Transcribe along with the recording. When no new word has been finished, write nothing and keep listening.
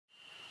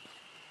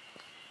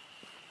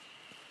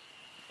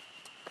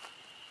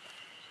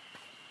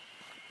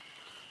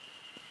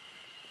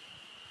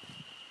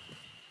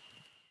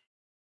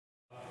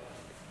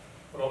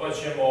Probat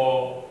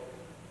ćemo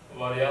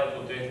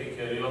varijantu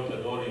tehnike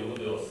Ryotedori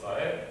ude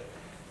osae.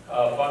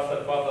 Partner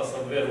hvata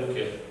sa dve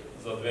ruke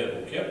za dve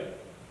ruke.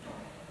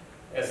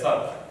 E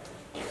sad,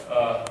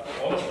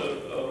 ono što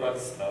vrati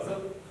se nazad,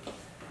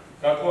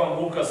 kako vam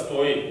ruka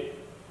stoji,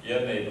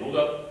 jedna i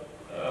druga,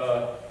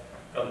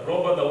 kad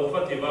proba da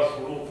uhvati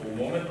vašu ruku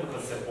u momentu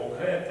kad se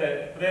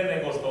pokrenete, pre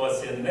nego što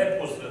vas je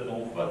neposredno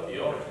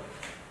uhvatio,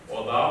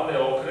 odavde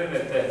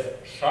okrenete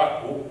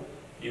šaku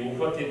i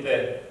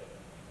uhvatite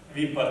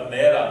vi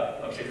partnera,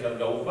 znači kad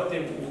ga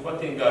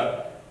uhvatim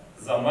ga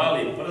za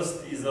mali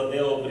prst i za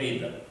deo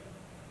brida.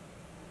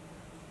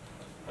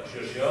 Znači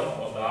još jedan,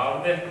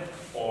 odavde,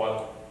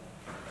 ovako.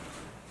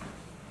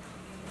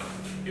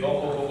 I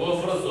on koliko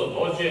god brzo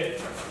dođe,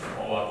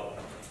 ovako.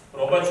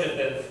 Probat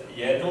ćete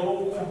jednu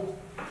ruku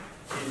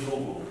i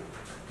drugu ruku.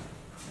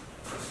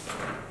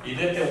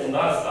 Idete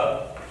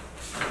unazad,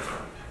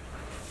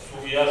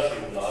 sugijaši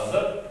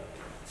unazad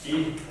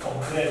i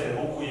okrenete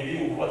ruku i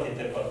vi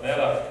uhvatite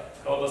partnera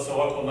kao da se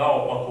ovako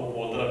naopako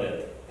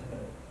pozdravljate.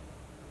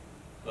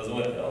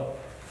 Razumete, jel?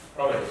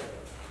 Probajte.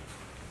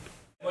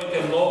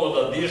 Nemojte mnogo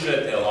da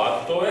dižete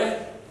laktove,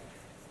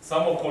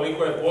 samo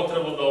koliko je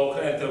potrebno da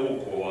okrenete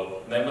ruku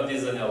ovako. Nema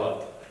dizanja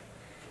lakta.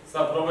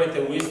 Sad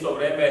probajte u isto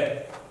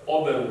vreme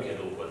obe ruke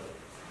da uhvatite.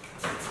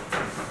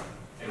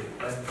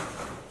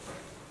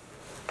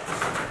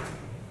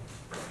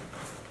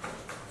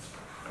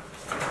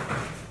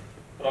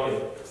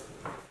 Probajte.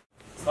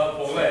 Sad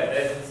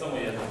pogledajte, samo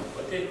jedno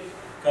uhvati.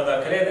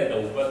 Kada krene da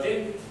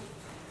uhvati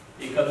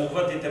i kad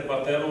uhvatite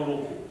partneru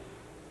ruku,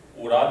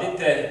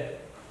 uradite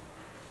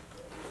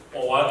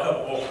ovakav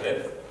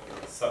pokret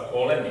sa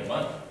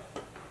kolenima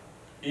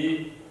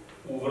i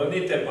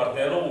uvrnite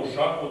partnerovu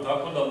šaku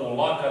tako da mu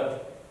lakat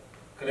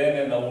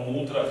krene na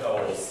unutra kao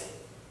osi.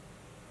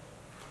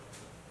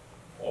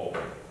 Ovo.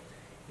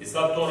 I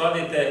sad to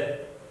radite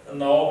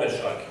na obe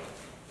šake.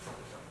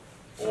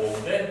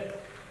 Ovde.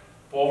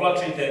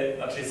 Povlačite,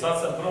 znači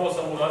sad prvo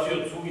sam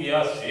uradio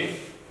cugijaši,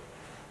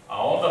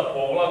 a onda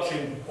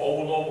povlačim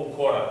ovu nogu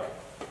korak.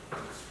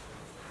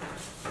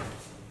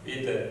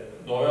 Vidite,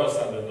 doveo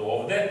sam ga do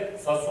ovde,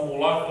 sad su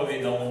mu laktovi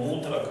na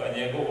unutra ka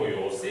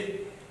njegovoj osi,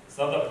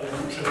 sada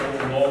povučem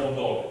ovu nogu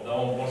dole, da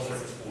on može da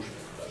se spušta.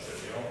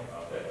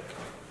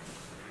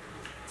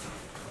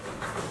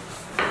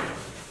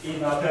 I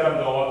nateram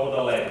ga ovako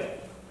da legne.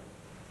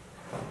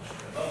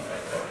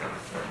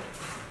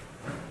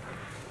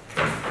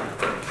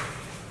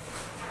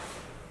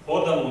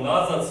 Hodam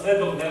unazad sve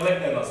dok ne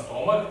legne na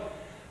stomak,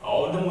 a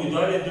ovde mu i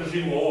dalje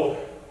držim ovo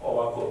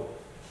ovako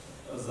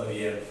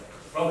zavijeno.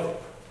 Probajte.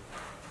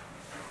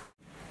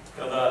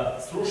 Kada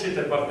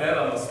srušite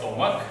partnera na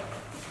stomak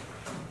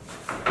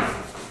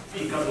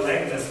i kad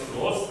legne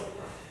skroz,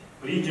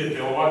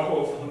 priđete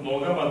ovako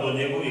nogama do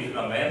njegovih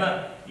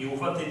ramena i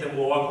uhvatite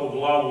mu ovako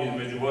glavu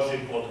između vaših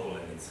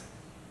potkolenica.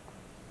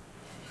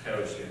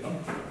 Evo još jednom.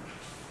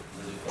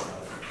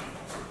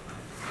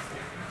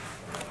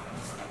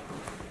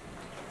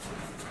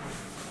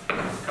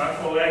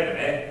 Kako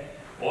legne,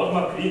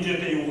 odmah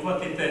priđete i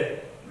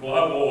uhvatite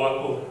glavu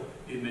ovako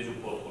između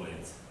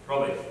potkolenica.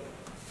 Probajte.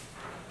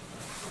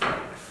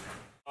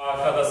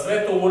 A kada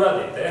sve to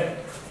uradite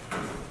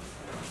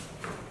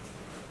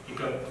i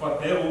kad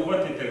partneru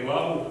uhvatite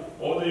glavu,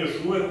 ovde još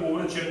uvek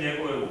uvrćem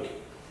njegove ruke.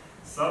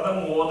 Sada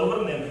mu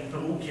odvrnem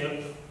ruke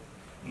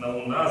na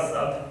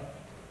unazad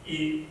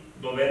i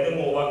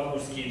dovedemo ovako u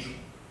skiču.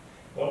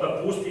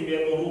 Onda pustim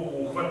jednu ruku,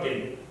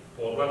 uhvatim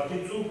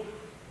podlakticu,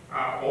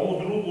 a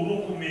ovu drugu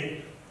ruku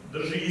mi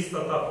drži ista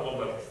ta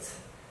podlaktica.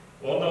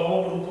 Onda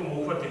ovom rukom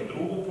uhvatim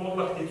drugu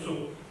podlakticu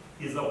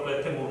i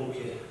zapletemo ruke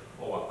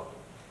ovako.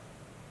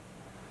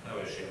 Evo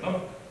još jednom.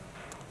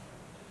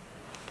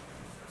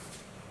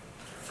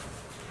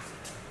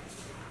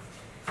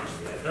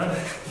 Jedan,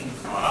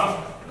 dva,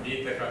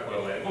 vidite kako je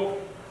lego,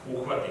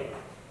 uhvatim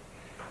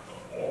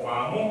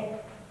ovamo,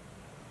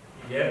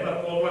 jedna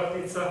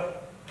podlaktica,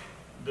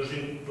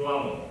 držim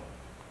dlanom,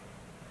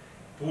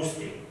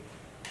 pustim,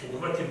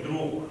 uhvatim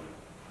drugu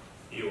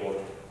i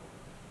ovdje.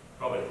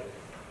 Probajte.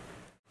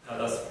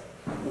 Kada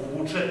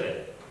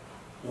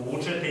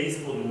uvučete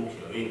ispod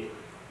ruke, vidite,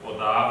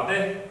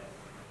 odavde,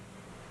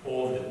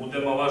 ovde,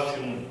 udema vaši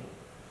unutra.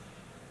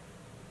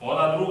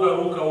 Ona druga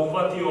ruka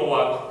uhvati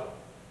ovako.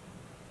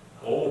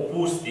 Ovo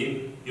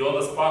pustim i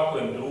onda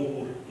spakujem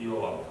drugu i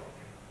ovako.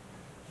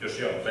 Još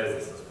jedan,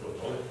 plezli sam skoro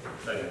dole.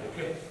 Daj mi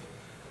ruke.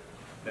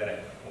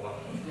 Ne, ovako.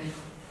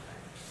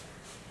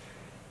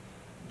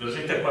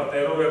 Držite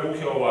partnerove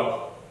ruke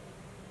ovako.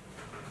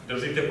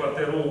 Držite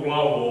partnerovu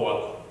glavu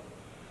ovako.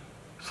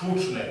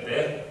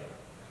 Čučnete,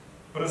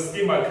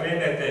 prstima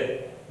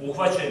krenete,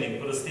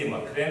 uhvaćenim prstima,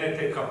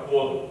 krenete ka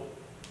podu.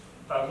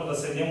 Tako da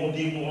se njemu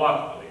dignu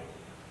laktovi.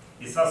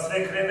 I sad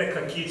sve krene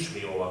ka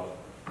kičmi ovako.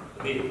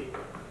 Vidite.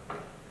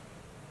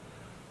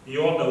 I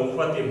onda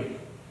uhvatim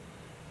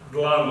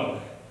glavnog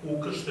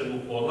ukrštenu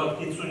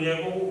podlakticu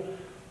njegovu,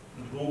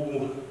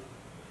 drugu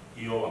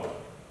i ovako.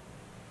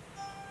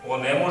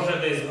 On ne može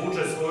da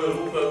izvuče svoju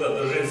ruku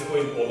da drži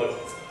svojim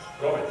podlakticama.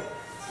 Probajte.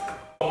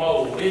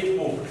 Malo u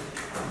ritmu.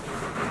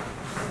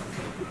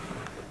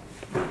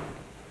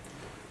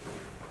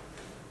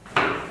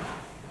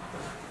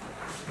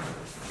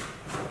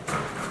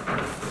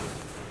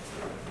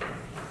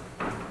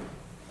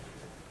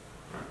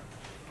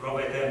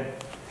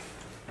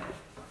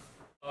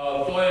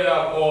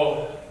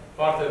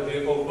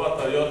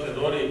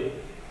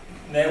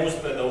 ne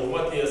uspe da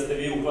uhvati jer ste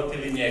vi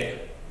uhvatili njega.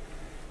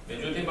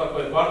 Međutim, ako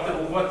je partner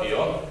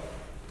uhvatio,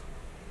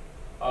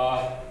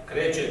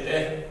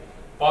 krećete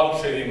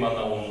palčevima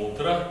na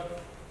unutra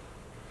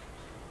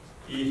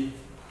i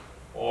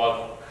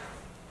ovako,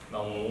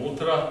 na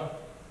unutra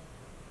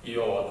i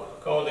ovako,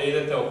 kao da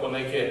idete oko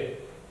neke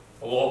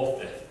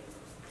lopte.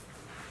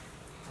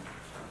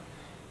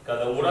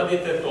 Kada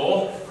uradite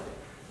to,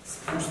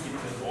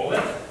 spustite dole,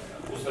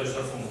 pustite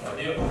šta sam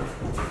uradio.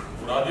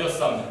 Uradio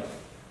sam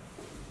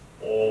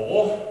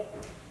ovo,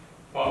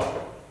 pa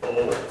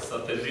ovo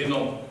sa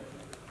težinom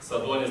sa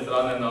donje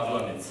strane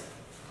nadlanice.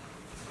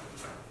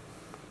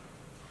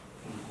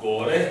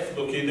 Gore,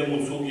 dok idem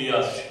u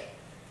cugijaši,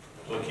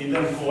 dok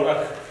idem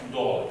korak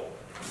dole.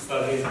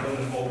 Sad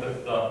izgledam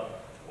opet da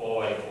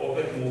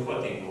opet mu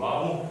uhvatim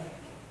glavu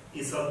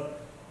i sad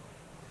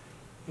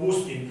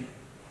pustim,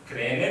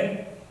 krenem,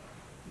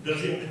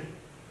 držim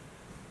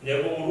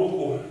njegovu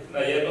ruku na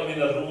jednom i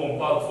na drugom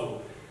palcu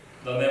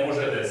da ne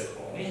može da je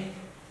skloni.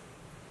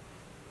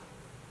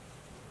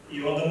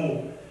 I onda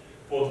mu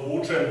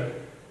podvučem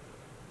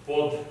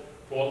pod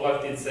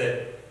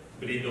podlaktice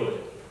bridove.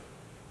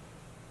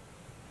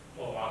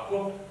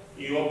 Ovako.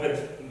 I opet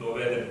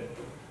dovedem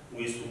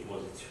u istu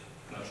poziciju.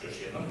 Znači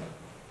još jednom.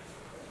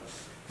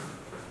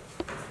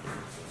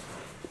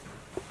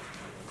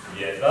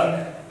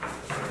 1,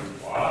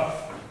 2,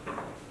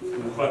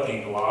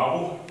 uhvatim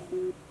glavu,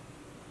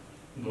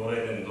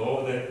 dovedem do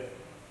ovde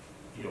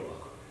i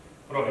ovako.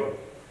 Probajmo.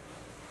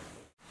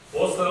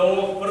 Posle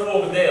ovog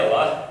prvog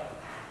dela,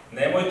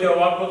 nemojte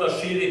ovako da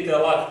širite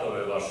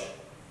laktove vaše.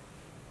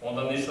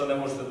 Onda ništa ne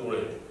možete da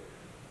uradite.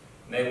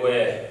 Nego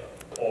je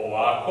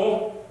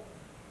ovako,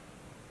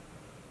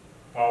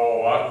 pa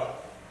ovako.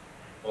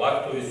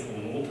 Laktovi su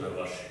unutra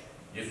vaši,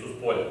 nisu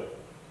spolja.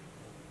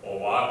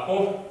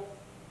 Ovako,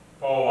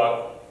 pa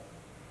ovako.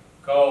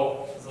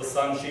 Kao za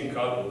Sanshin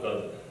Kagu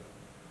kad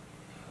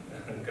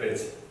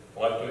kreće.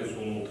 Laktovi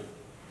su unutra.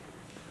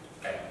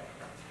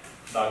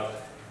 Dakle,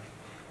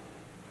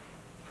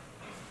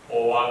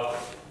 ovako.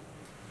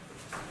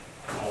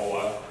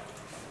 Ovako.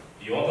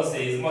 I onda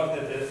se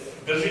izmaknete,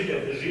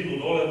 držite težinu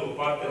dole dok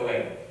partner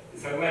legne. I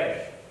sad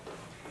gledajte.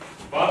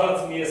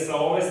 Palac mi je sa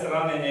ove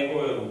strane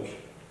njegove ruke.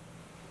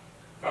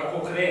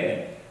 Kako krenem?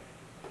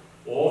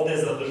 Ovde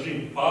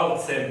zadržim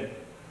palcem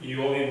i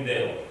ovim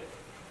delom.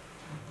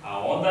 A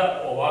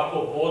onda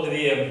ovako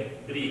podvijem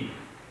brid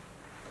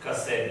ka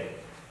sebi.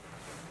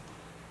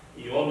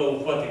 I onda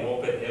uhvatim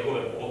opet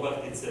njegove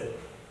podlaktice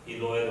i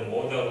dovedem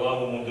ovde, a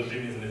glavu mu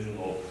držim između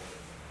nogu.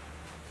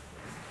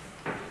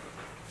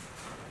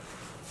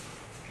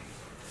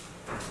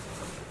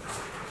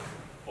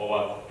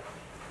 Ovako.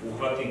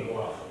 Uhvatim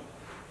glavu.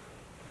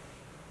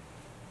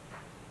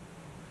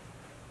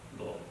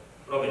 Dobro.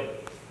 Probajte.